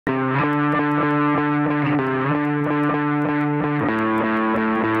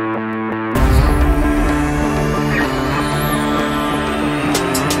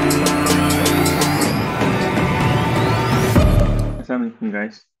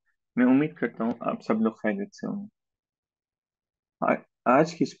मैं उम्मीद करता हूँ आप सब लोग खैरियत से होंगे।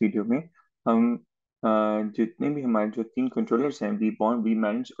 आज की इस वीडियो में हम जितने भी हमारे जो तीन कंट्रोलर्स हैं, वी बॉन्ड, वी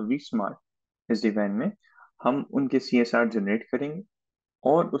मैनेज और वी स्मार्ट एसडी वैन में, हम उनके सीएसआर जनरेट करेंगे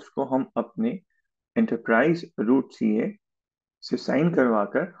और उसको हम अपने एंटरप्राइज रूट सीए से साइन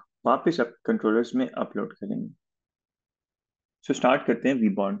करवाकर वापस कंट्रोलर्स में अपलोड करेंगे। सो स्टार्ट करते हैं वी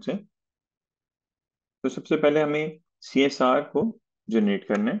बॉन्ड से। तो सबसे पहले हमें सीएसआर को जनरेट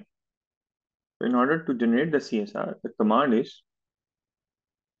करना है। In order to generate the CSR, the command is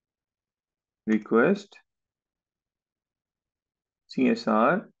request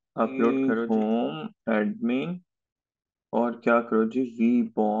CSR, upload करो जी होम एडमिन और क्या करो जी, we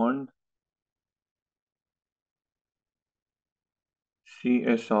bond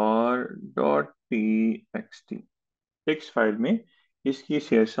CSR.txt text file में इसकी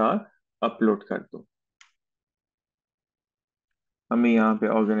CSR अपलोड कर दो। हमें यहाँ पे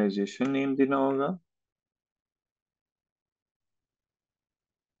ऑर्गेनाइजेशन नेम देना होगा।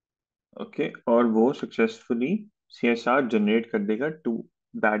 ओके, और वो सक्सेसफुली CSR जनरेट कर देगा टू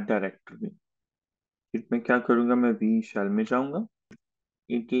दैट डायरेक्टरी। फिर मैं क्या करूंगा, मैं वी शेल में जाऊंगा।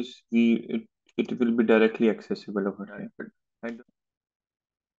 It is we, it will be directly accessible over here.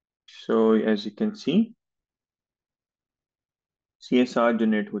 So as you can see, CSR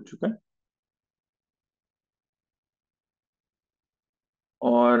generate हो चुका है।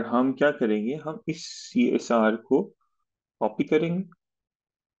 और हम क्या करेंगे, हम इस CSR को कॉपी करेंगे,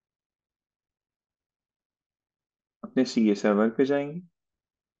 अपने सीए सर्वर पे जाएंगे।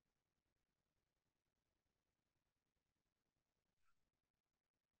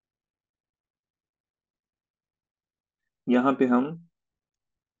 यहाँ पे हम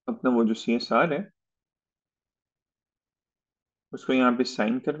अपना वो जो CSR है उसको यहाँ पे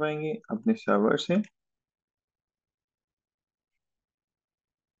साइन करवाएंगे अपने सर्वर से।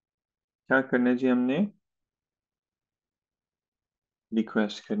 क्या करना है जी, हमने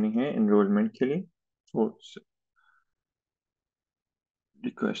रिक्वेस्ट करनी है एनरोलमेंट के लिए, वो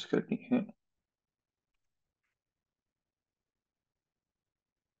रिक्वेस्ट करनी है।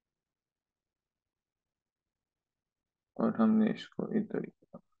 और हमने इसको इधर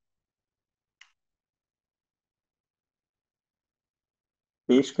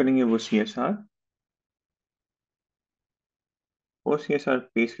पेस्ट करेंगे वो CSR। और CSR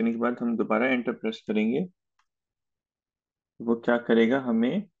पेस्ट करने के बाद हम दोबारा एंटर प्रेस करेंगे। वो क्या करेगा,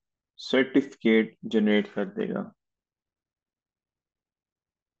 हमें सर्टिफिकेट जनरेट कर देगा।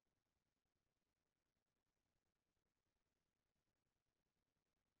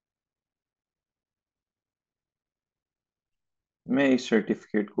 मैं इस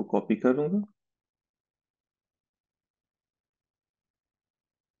सर्टिफिकेट को कॉपी करूंगा,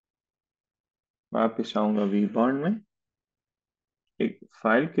 वापस आऊंगा वी बॉन्ड में, एक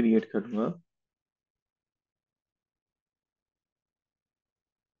फाइल क्रिएट करूंगा।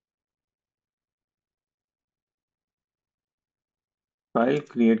 फाइल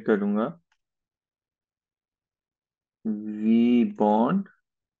क्रिएट करूंगा VBond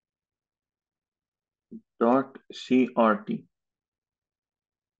 .crt।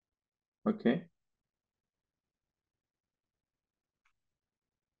 Okay,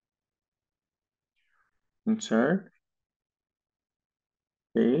 insert,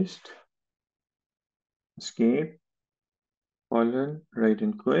 paste, escape, colon, write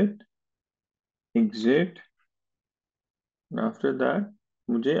and quit, exit। After that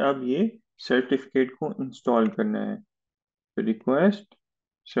मुझे अब ये सर्टिफिकेट को इंस्टॉल करना है। तो request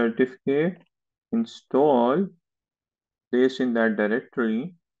certificate install, place in that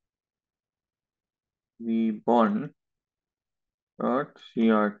directory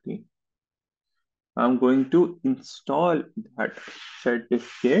vbond.crt। I'm going to install that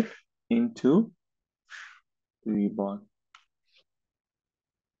certificate into VBond.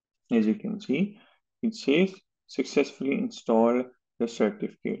 As you can see, it says successfully install the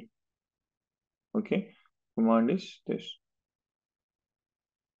certificate. Okay, command is this.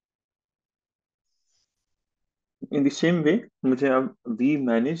 In the same way, मुझे अब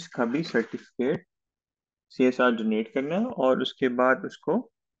VManage का भी certificate CSR generate करना है और उसके बाद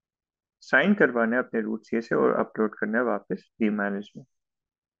उसको साइन करवाना है अपने रूट सीए से और अपलोड करना है वापस VManage में।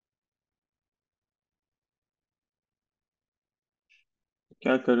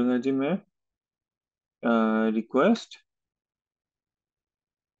 क्या करूंगा जी, मैं request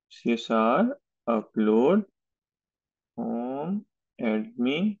CSR upload home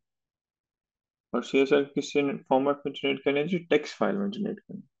admin, और CSR किस फॉर्मेट में जनरेट करना है जी, टेक्स्ट फाइल में जनरेट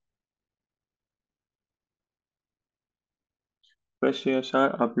करना है। बस CSR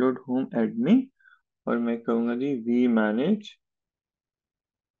अपलोड, होम एडमिन, और मैं कहूंगा जी we manage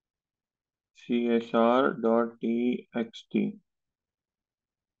CSR.txt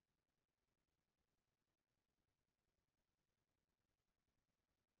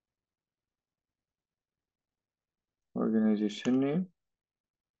organization name.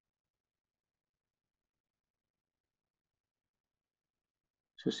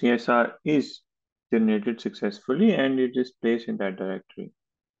 So CSR is generated successfully and it is placed in that directory.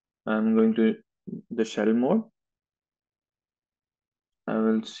 I'm going to the shell mode. I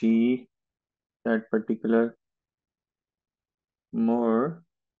will see that particular more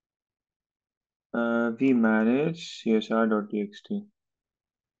VManage CSR.txt.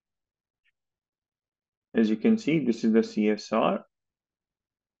 As you can see, this is the CSR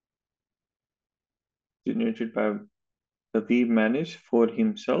generated by the VManage for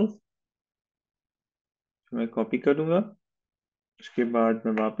himself. मैं copy करूंगा, उसके बाद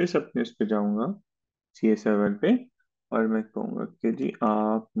मैं वापस अपने उस पे जाऊंगा सी एस सर्वर पे और मैं कहूंगा कि जी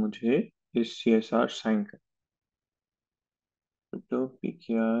आप मुझे इस सी एस आर साइन कर तो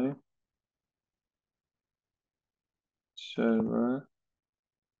क्या है server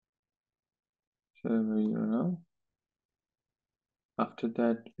server you know after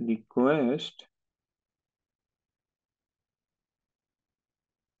that request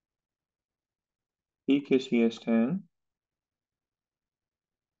ठीक है सी एस 10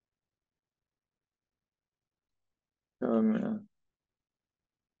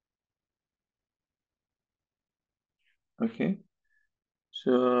 ओके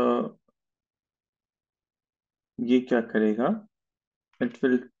सो ये क्या करेगा it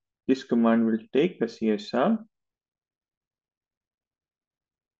will this command will take the C S R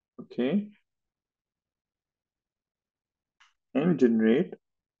okay and generate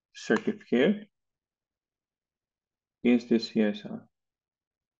certificate against this CSR.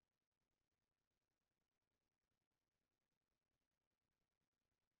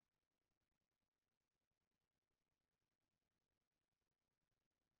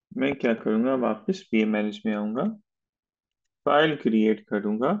 मैं क्या करूंगा वापस VManage में आऊंगा फाइल क्रिएट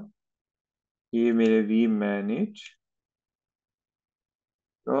करूंगा ये मेरे VManage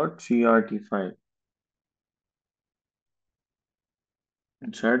 .crt फाइल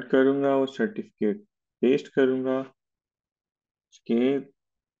इंसर्ट करूंगा वो सर्टिफिकेट पेस्ट करूंगा escape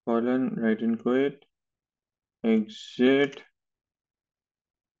colon right include exit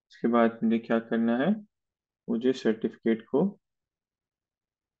इसके बाद मुझे क्या करना है मुझे सर्टिफिकेट को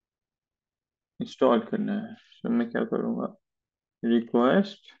इंस्टॉल करना है तो मैं क्या करूंगा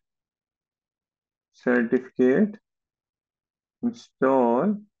रिक्वेस्ट सर्टिफिकेट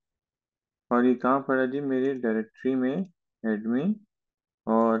इंस्टॉल और ये कहाँ पड़ा जी मेरे डायरेक्टरी में एडमिन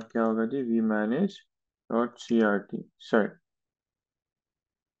और क्या होगा जी VManage.crt sir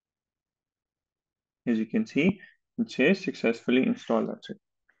as you can see it says successfully installed that's it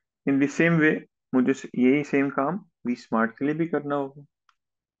in the same way मुझे यही सेम काम VSmart के लिए भी करना होगा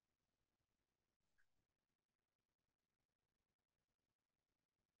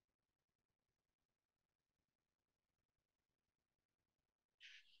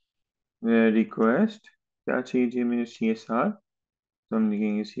रिक्वेस्ट क्या चाहिए मुझे CSR तो हम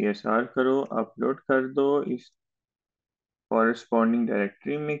लिखेंगे CSR करो अपलोड कर दो इस कॉरेस्पॉन्डिंग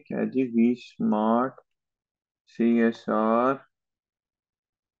डायरेक्टरी में क्या जी VSmart CSR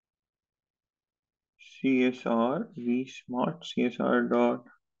CSR VSmart CSR.txt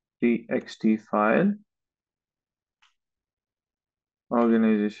file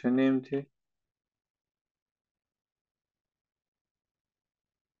organization name थे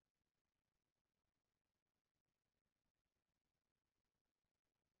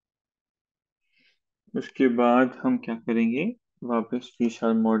उसके बाद हम क्या करेंगे वापस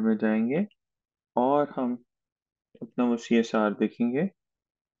फीचर मोड में जाएंगे और हम अपना वो CSR देखेंगे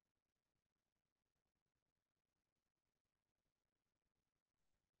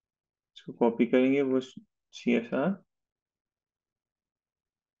इसको कॉपी करेंगे वो CSR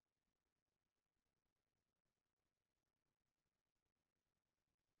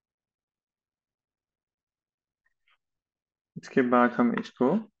इसके बाद हम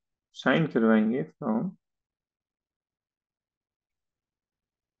इसको साइन करवाएंगे फ्रॉम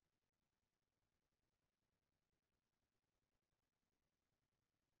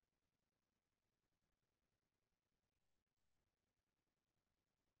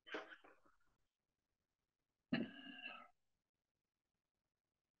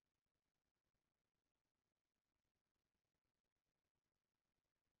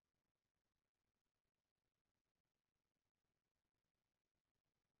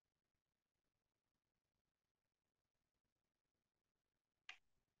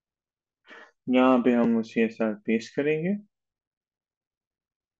यहाँ पे हम वो CSR पेस्ट करेंगे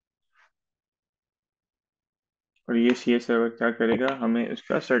और ये सी एस सर्वर क्या करेगा, हमें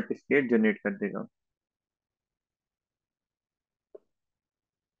उसका सर्टिफिकेट जनरेट कर देगा।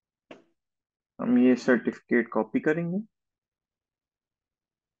 हम ये सर्टिफिकेट कॉपी करेंगे।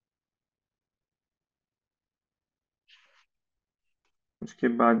 उसके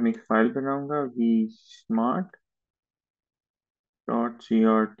बाद मैं एक फाइल बनाऊंगा,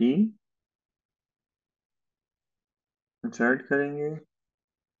 vsmart.crt। इंसर्ट करेंगे,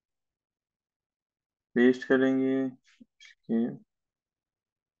 पेस्ट करेंगे इसके।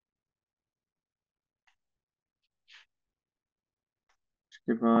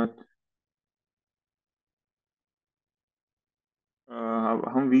 उसके बाद अब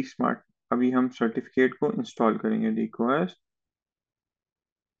हम वी स्मार्ट, अभी हम सर्टिफिकेट को इंस्टॉल करेंगे। Request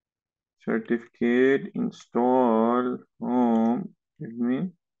certificate install home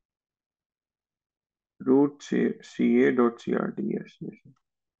admin root C A dot C R T S,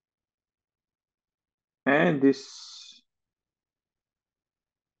 and this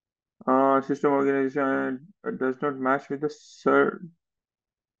system organization does not match with the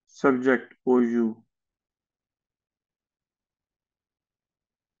subject OU.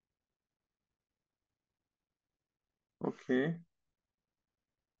 Okay,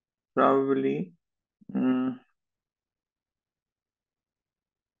 probably. mm,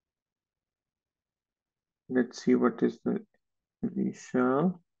 let's see what is the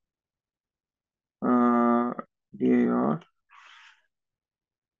initial uh, DAR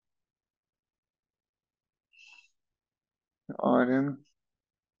RM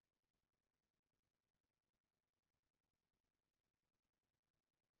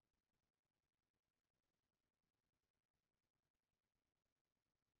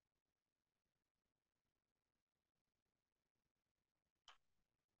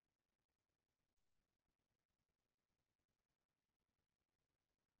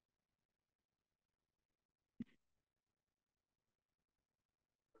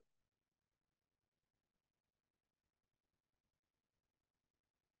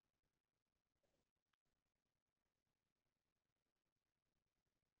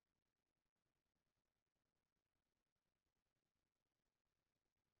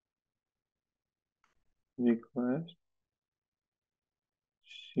request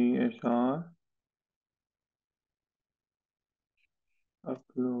CSR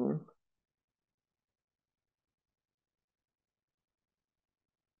upload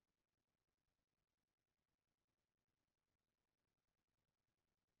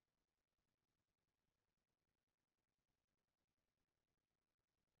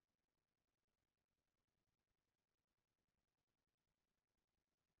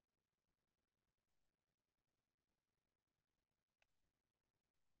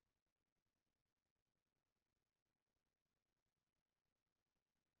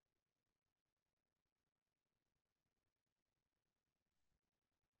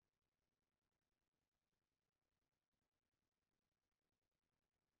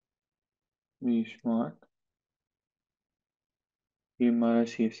VSmart। ये हमारा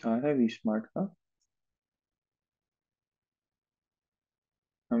CSR है VSmart का।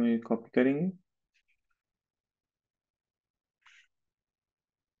 हम ये copy करेंगे,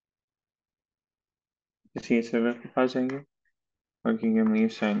 CSR के पास जाएंगे और कहेंगे हम ये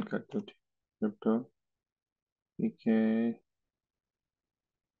साइन कर दो। तो ठीक है,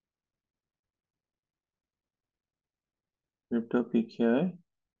 crypto PKI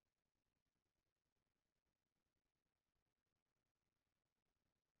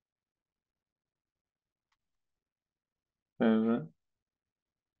server.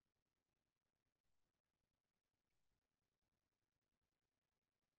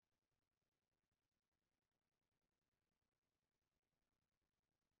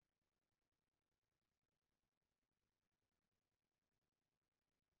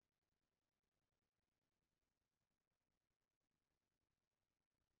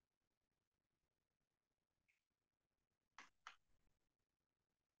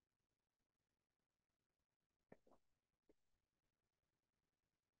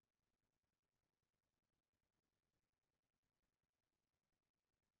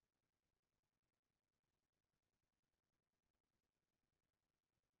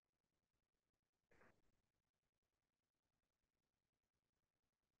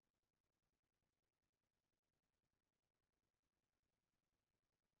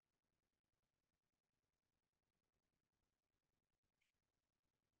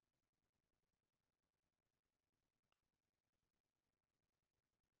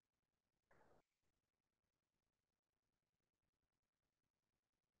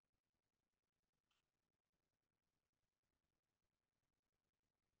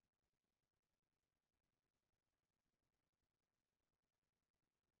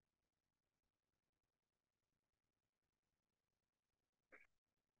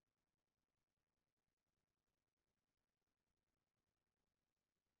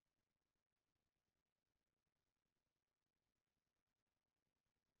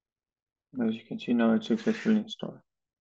 As you can see now, it's successfully installed.